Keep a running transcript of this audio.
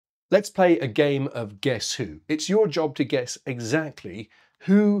Let's play a game of Guess Who. It's your job to guess exactly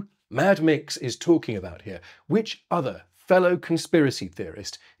who Mad Mix is talking about here. Which other fellow conspiracy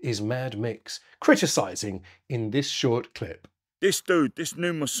theorist is Mad Mix criticising in this short clip? This dude, this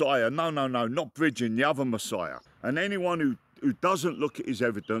new Messiah, no, not Bridging, the other Messiah. And anyone who doesn't look at his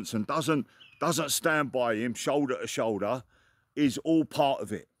evidence and doesn't stand by him shoulder to shoulder is all part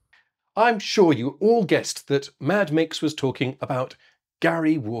of it. I'm sure you all guessed that Mad Mix was talking about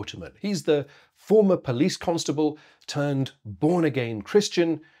Gary Waterman. He's the former police constable turned born-again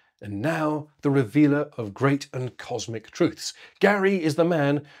Christian and now the revealer of great and cosmic truths. Gary is the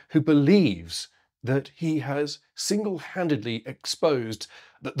man who believes that he has single-handedly exposed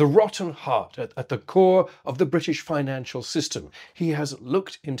the rotten heart at the core of the British financial system. He has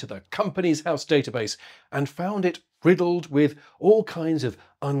looked into the Companies House database and found it riddled with all kinds of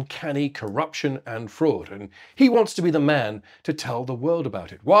uncanny corruption and fraud. And he wants to be the man to tell the world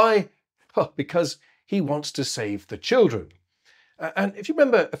about it. Why? Well, because he wants to save the children. And if you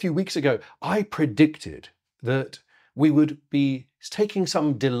remember a few weeks ago, I predicted that we would be taking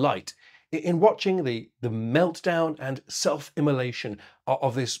some delight in watching the meltdown and self-immolation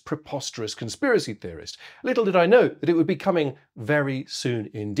of this preposterous conspiracy theorist. Little did I know that it would be coming very soon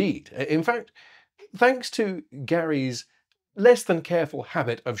indeed. In fact, thanks to Gary's less than careful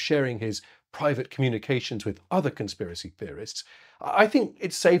habit of sharing his private communications with other conspiracy theorists, I think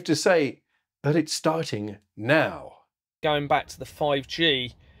it's safe to say that it's starting now. Going back to the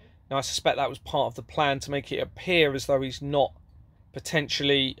 5G, now I suspect that was part of the plan to make it appear as though he's not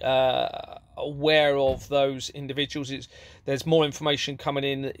potentially aware of those individuals. There's more information coming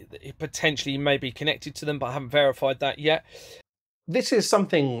in that potentially may be connected to them, but I haven't verified that yet. This is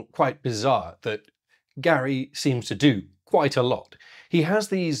something quite bizarre that Gary seems to do quite a lot. He has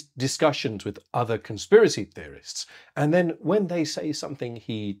these discussions with other conspiracy theorists, and then when they say something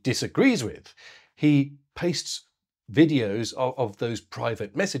he disagrees with, he pastes videos of those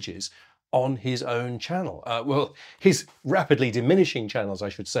private messages on his own channel. Well, his rapidly diminishing channels, I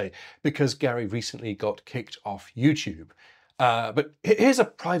should say, because Gary recently got kicked off YouTube. But here's a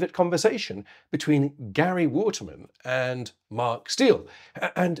private conversation between Gary Waterman and Mark Steele.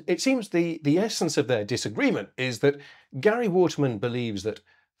 And it seems the essence of their disagreement is that Gary Waterman believes that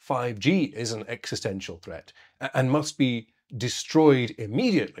 5G is an existential threat and must be destroyed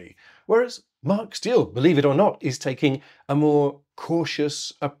immediately, whereas Mark Steele, believe it or not, is taking a more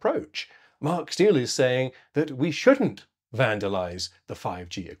cautious approach. Mark Steele is saying that we shouldn't vandalize the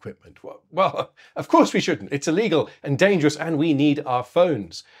 5G equipment. Well, of course we shouldn't. It's illegal and dangerous and we need our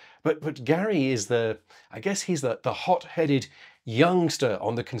phones. But Gary is I guess he's the hot-headed youngster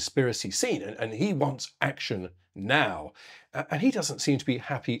on the conspiracy scene, and he wants action now. And he doesn't seem to be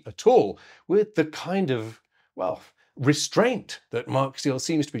happy at all with the kind of, well, restraint that Mark Steele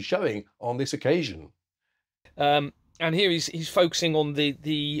seems to be showing on this occasion. And here he's focusing on the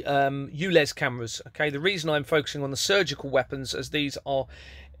ULEZ cameras. Okay, the reason I'm focusing on the surgical weapons, as these are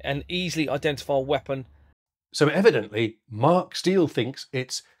an easily identifiable weapon. So evidently, Mark Steele thinks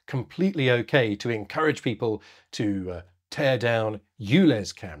it's completely okay to encourage people to tear down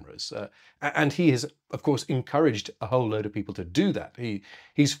ULEZ cameras. And he has, of course, encouraged a whole load of people to do that.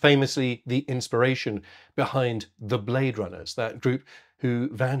 He's famously the inspiration behind the Blade Runners, that group who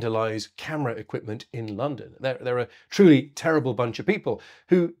vandalise camera equipment in London. They're a truly terrible bunch of people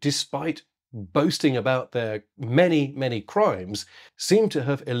who, despite boasting about their many crimes, seem to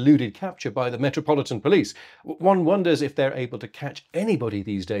have eluded capture by the Metropolitan Police. One wonders if they're able to catch anybody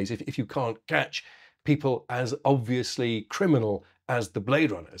these days if you can't catch people as obviously criminal as the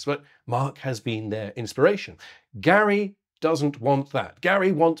Blade Runners. But Mark has been their inspiration. Gary doesn't want that.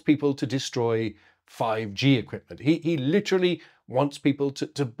 Gary wants people to destroy 5G equipment. He literally wants people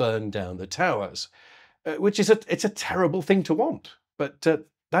to burn down the towers, which is it's a terrible thing to want. But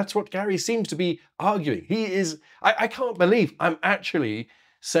that's what Gary seems to be arguing. I can't believe I'm actually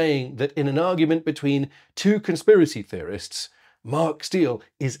saying that in an argument between two conspiracy theorists, Mark Steele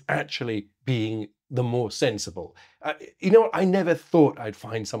is actually being the more sensible. You know what? I never thought I'd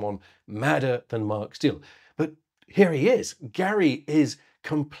find someone madder than Mark Steele. But here he is. Gary is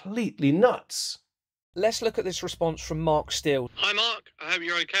completely nuts. Let's look at this response from Mark Steele. Hi Mark, I hope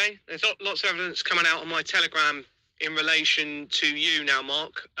you're okay. There's lots of evidence coming out on my Telegram in relation to you now,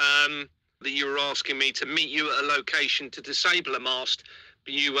 Mark, that you were asking me to meet you at a location to disable a mast,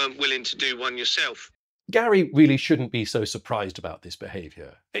 but you weren't willing to do one yourself. Gary really shouldn't be so surprised about this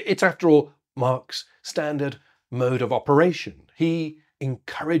behaviour. It's, after all, Mark's standard mode of operation. He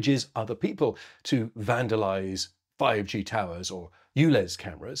encourages other people to vandalise 5G towers or ULEZ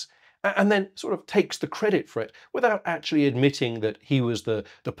cameras, and then sort of takes the credit for it without actually admitting that he was the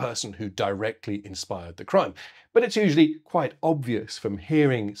person who directly inspired the crime. But it's usually quite obvious from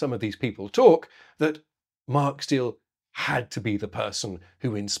hearing some of these people talk that Mark Steele had to be the person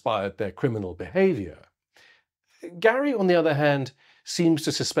who inspired their criminal behaviour. Gary, on the other hand, seems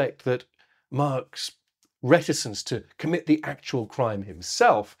to suspect that Mark's reticence to commit the actual crime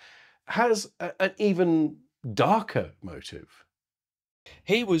himself has an even darker motive.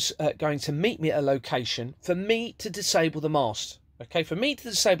 He was going to meet me at a location for me to disable the mast. Okay, for me to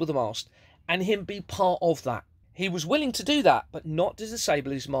disable the mast and him be part of that. He was willing to do that, but not to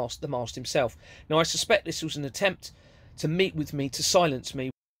disable the mast himself. Now, I suspect this was an attempt to meet with me to silence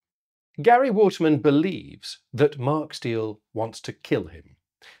me. Gary Waterman believes that Mark Steele wants to kill him.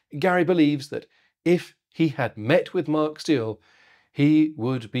 Gary believes that if he had met with Mark Steele, he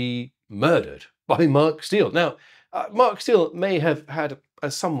would be murdered by Mark Steele. Now, Mark Steele may have had a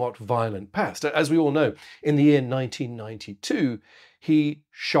somewhat violent past. As we all know, in the year 1992, he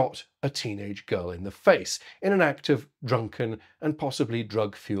shot a teenage girl in the face in an act of drunken and possibly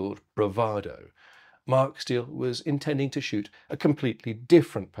drug-fueled bravado. Mark Steele was intending to shoot a completely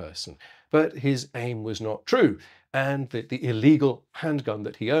different person, but his aim was not true, and the illegal handgun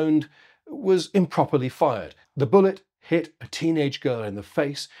that he owned was improperly fired. The bullet hit a teenage girl in the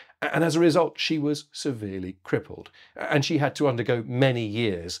face, and as a result, she was severely crippled, and she had to undergo many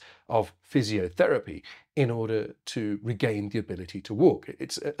years of physiotherapy in order to regain the ability to walk.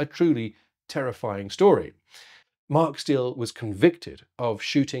 It's a truly terrifying story. Mark Steele was convicted of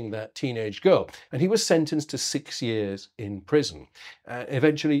shooting that teenage girl, and he was sentenced to 6 years in prison.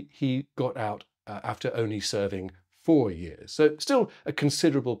 Eventually, he got out after only serving 4 years. So still a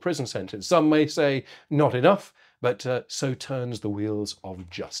considerable prison sentence. Some may say not enough, but so turns the wheels of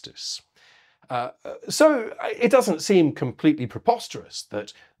justice. So it doesn't seem completely preposterous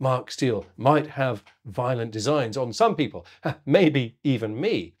that Mark Steele might have violent designs on some people, maybe even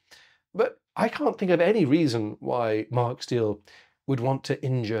me. But I can't think of any reason why Mark Steele would want to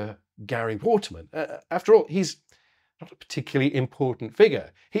injure Gary Waterman. After all, he's not a particularly important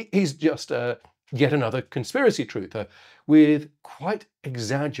figure. He's just yet another conspiracy truther with quite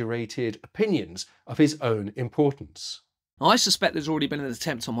exaggerated opinions of his own importance. I suspect there's already been an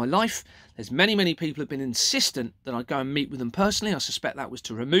attempt on my life. There's many people have been insistent that I go and meet with them personally. I suspect that was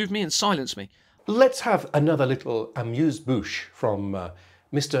to remove me and silence me. Let's have another little amuse-bouche from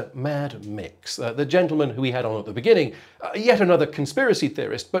Mr. Mad Mix, the gentleman who we had on at the beginning, yet another conspiracy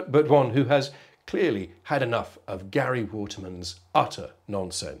theorist, but one who has clearly had enough of Gary Waterman's utter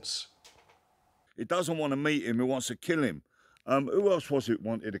nonsense. He doesn't want to meet him, he wants to kill him. Who else was it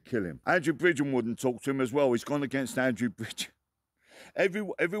wanted to kill him? Andrew Bridgen wouldn't talk to him as well. He's gone against Andrew Bridgen.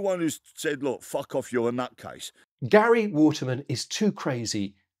 Everyone who's said, look, fuck off, you're a nutcase. Gary Waterman is too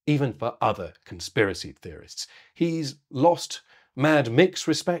crazy even for other conspiracy theorists. He's lost Mad Mix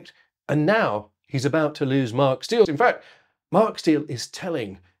respect, and now he's about to lose Mark Steele. In fact, Mark Steele is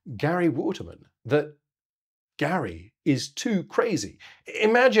telling Gary Waterman that Gary is too crazy.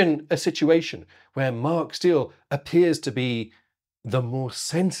 Imagine a situation where Mark Steele appears to be the more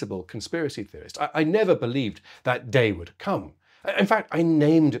sensible conspiracy theorist. I never believed that day would come. In fact, I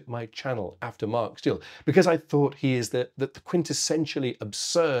named my channel after Mark Steele because I thought he is the quintessentially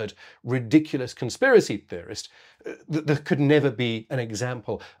absurd, ridiculous conspiracy theorist that could never be an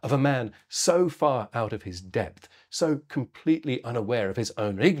example of a man so far out of his depth, so completely unaware of his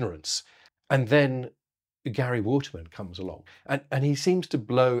own ignorance. And then Gary Waterman comes along and he seems to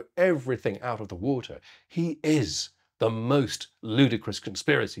blow everything out of the water. He is the most ludicrous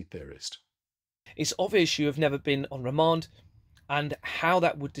conspiracy theorist. It's obvious you have never been on remand and how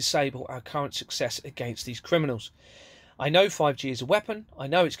that would disable our current success against these criminals. I know 5G is a weapon. I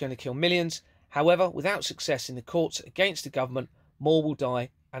know it's going to kill millions. However, without success in the courts against the government, more will die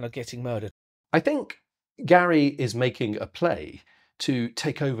and are getting murdered. I think Gary is making a play to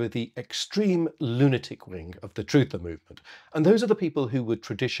take over the extreme lunatic wing of the truther movement. And those are the people who would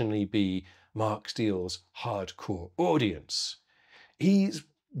traditionally be Mark Steele's hardcore audience. He's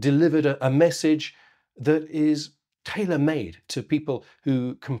delivered a message that is tailor-made to people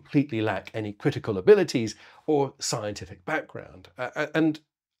who completely lack any critical abilities or scientific background. And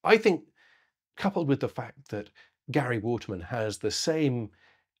I think, coupled with the fact that Gary Waterman has the same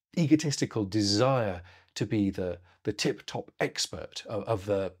egotistical desire to be the tip-top expert of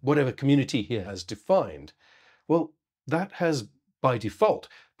the whatever community he has defined, well, that has by default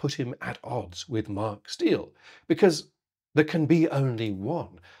put him at odds with Mark Steele, because there can be only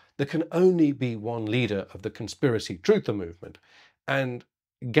one. There can only be one leader of the conspiracy truther movement, and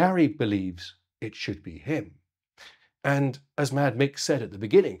Gary believes it should be him. And as Mad Mick said at the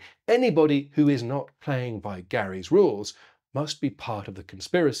beginning, anybody who is not playing by Gary's rules must be part of the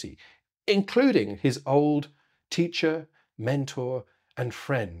conspiracy, including his old teacher, mentor, and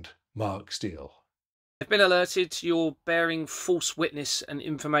friend, Mark Steele. I've been alerted you're bearing false witness and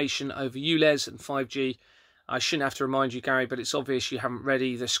information over ULEZ and 5G. I shouldn't have to remind you, Gary, but it's obvious you haven't read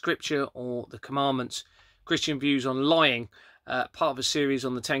either Scripture or the Commandments. Christian Views on Lying, part of a series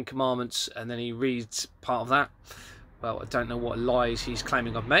on the 10 Commandments, and then he reads part of that. Well, I don't know what lies he's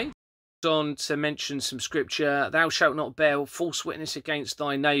claiming I've made. On to mention some Scripture. Thou shalt not bear false witness against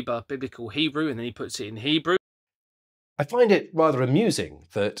thy neighbour, biblical Hebrew, and then he puts it in Hebrew. I find it rather amusing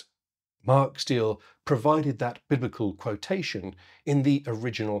that Mark Steele provided that biblical quotation in the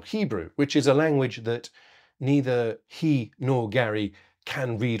original Hebrew, which is a language that neither he nor Gary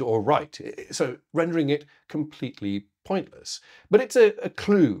can read or write, so rendering it completely pointless. But it's a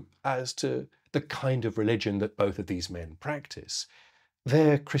clue as to the kind of religion that both of these men practice.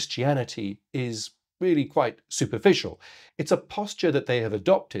 Their Christianity is really quite superficial. It's a posture that they have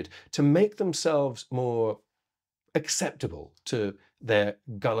adopted to make themselves more acceptable to their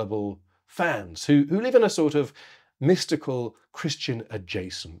gullible fans who live in a sort of mystical Christian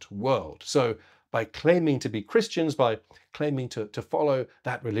adjacent world. So by claiming to be Christians, by claiming to follow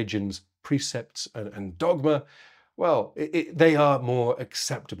that religion's precepts and dogma, well, they are more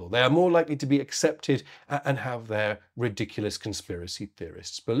acceptable. They are more likely to be accepted and have their ridiculous conspiracy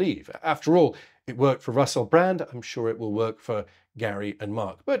theorists believe. After all, it worked for Russell Brand. I'm sure it will work for Gary and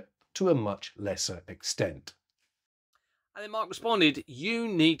Mark, but to a much lesser extent. And then Mark responded, you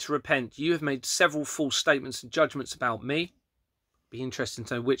need to repent. You have made several false statements and judgments about me. Be interesting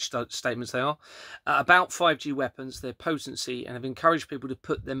to know which statements they are. About 5G weapons, their potency, and have encouraged people to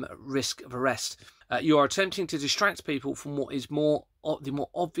put them at risk of arrest. You are attempting to distract people from what is the more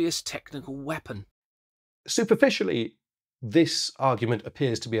obvious technical weapon. Superficially, this argument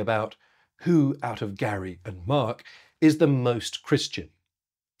appears to be about who out of Gary and Mark is the most Christian.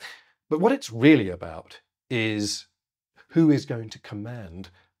 But what it's really about is who is going to command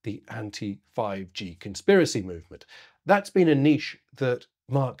the anti-5G conspiracy movement. That's been a niche that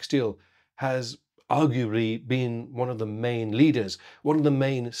Mark Steele has arguably been one of the main leaders, one of the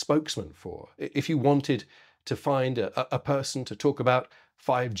main spokesmen for. If you wanted to find a person to talk about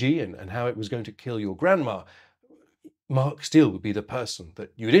 5G and how it was going to kill your grandma, Mark Steele would be the person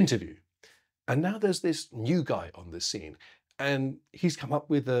that you would interview. And now there's this new guy on the scene, and he's come up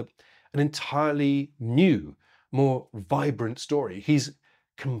with an entirely new, more vibrant story. He's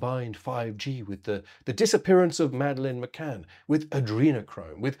combined 5G with the disappearance of Madeleine McCann, with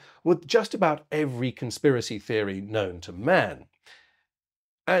adrenochrome, with just about every conspiracy theory known to man.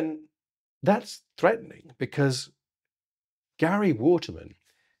 And that's threatening because Gary Waterman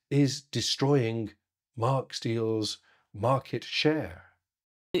is destroying Mark Steele's market share.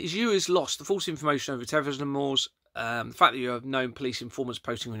 His view is lost. The false information over terrorism laws, the fact that you have known police informants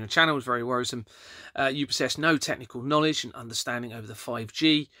posting on your channel is very worrisome. You possess no technical knowledge and understanding over the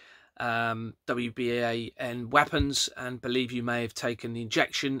 5G, WBAN weapons, and believe you may have taken the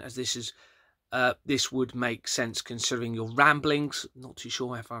injection, as this would make sense considering your ramblings. Not too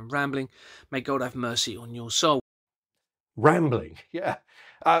sure if I'm rambling. May God have mercy on your soul. Rambling, yeah.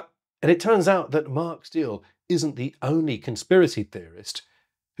 And it turns out that Mark Steele isn't the only conspiracy theorist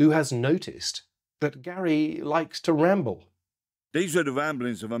who has noticed that Gary likes to ramble. These are the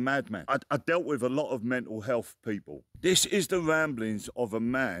ramblings of a madman. I dealt with a lot of mental health people. This is the ramblings of a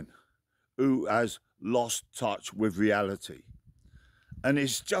man who has lost touch with reality. And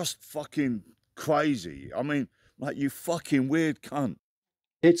it's just fucking crazy. I mean, like, you fucking weird cunt.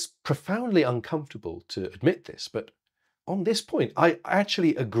 It's profoundly uncomfortable to admit this, but on this point, I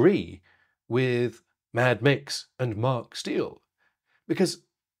actually agree with Mad Mix and Mark Steele, because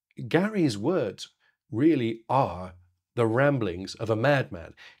Gary's words really are the ramblings of a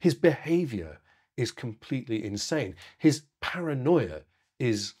madman. His behavior is completely insane. His paranoia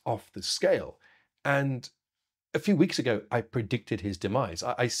is off the scale. And a few weeks ago, I predicted his demise.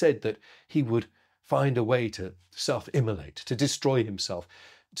 I said that he would find a way to self-immolate, to destroy himself,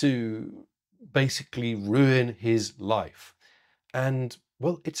 to basically ruin his life. And,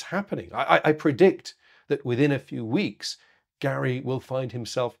 well, it's happening. I predict that within a few weeks, Gary will find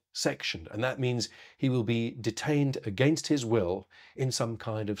himself sectioned, and that means he will be detained against his will in some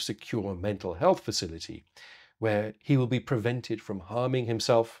kind of secure mental health facility, where he will be prevented from harming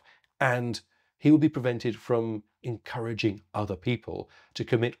himself, and he will be prevented from encouraging other people to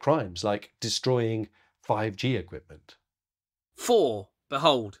commit crimes like destroying 5G equipment. 4.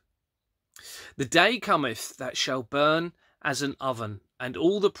 Behold, the day cometh that shall burn as an oven, and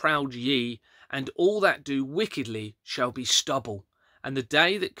all the proud ye and all that do wickedly shall be stubble, and the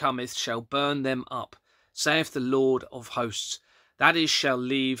day that cometh shall burn them up, saith the Lord of hosts. That is, shall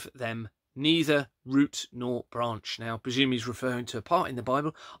leave them neither root nor branch. Now, I presume he's referring to a part in the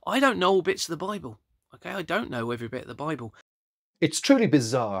Bible. I don't know all bits of the Bible. Okay, I don't know every bit of the Bible. It's truly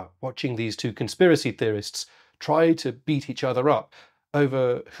bizarre watching these two conspiracy theorists try to beat each other up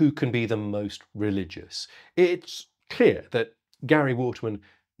over who can be the most religious. It's clear that Gary Waterman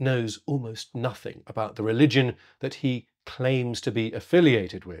knows almost nothing about the religion that he claims to be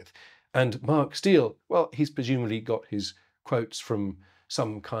affiliated with. And Mark Steele, well, he's presumably got his quotes from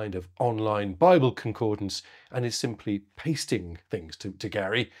some kind of online Bible concordance and is simply pasting things to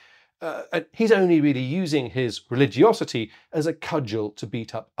Gary. And he's only really using his religiosity as a cudgel to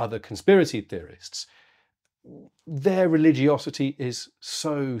beat up other conspiracy theorists. Their religiosity is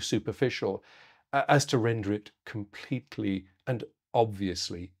so superficial as to render it completely and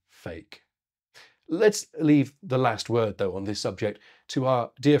obviously fake. Let's leave the last word, though, on this subject to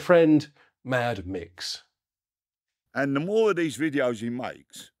our dear friend, Mad Mix. And the more of these videos he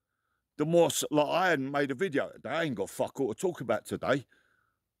makes, the more, like, I hadn't made a video today. I ain't got fuck all to talk about today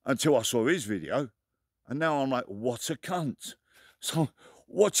until I saw his video. And now I'm like, what a cunt. So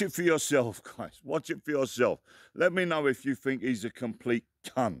watch it for yourself, guys. Watch it for yourself. Let me know if you think he's a complete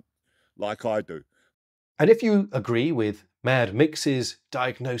cunt, like I do. And if you agree with Mad Mix's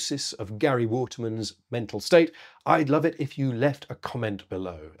diagnosis of Gary Waterman's mental state, I'd love it if you left a comment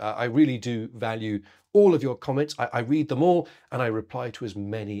below. I really do value all of your comments. I read them all and I reply to as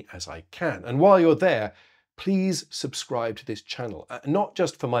many as I can. And while you're there, please subscribe to this channel, not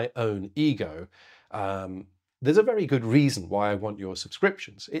just for my own ego. There's a very good reason why I want your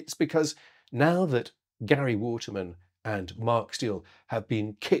subscriptions. It's because now that Gary Waterman and Mark Steele have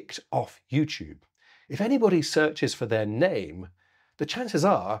been kicked off YouTube, if anybody searches for their name, the chances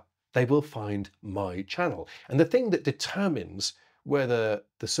are they will find my channel. And the thing that determines whether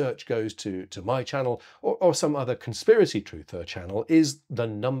the search goes to my channel or some other conspiracy truther channel is the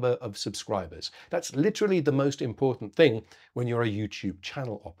number of subscribers. That's literally the most important thing when you're a YouTube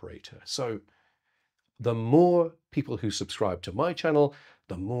channel operator. So the more people who subscribe to my channel,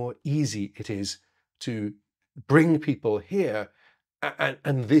 the more easy it is to bring people here.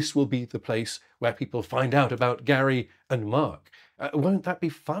 And this will be the place where people find out about Gary and Mark. Won't that be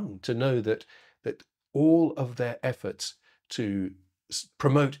fun to know that all of their efforts to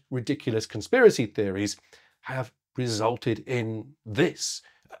promote ridiculous conspiracy theories have resulted in this,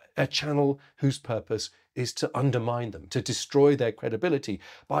 a channel whose purpose is to undermine them, to destroy their credibility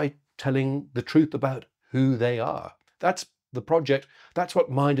by telling the truth about who they are. That's the project. That's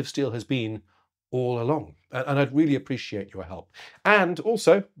what Mind of Steel has been all along. And I'd really appreciate your help. And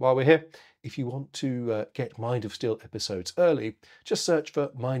also, while we're here, if you want to get Mind of Steel episodes early, just search for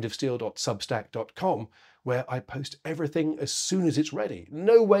mindofsteel.substack.com, where I post everything as soon as it's ready.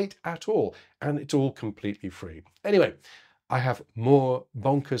 No wait at all. And it's all completely free. Anyway, I have more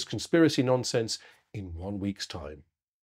bonkers conspiracy nonsense in 1 week's time.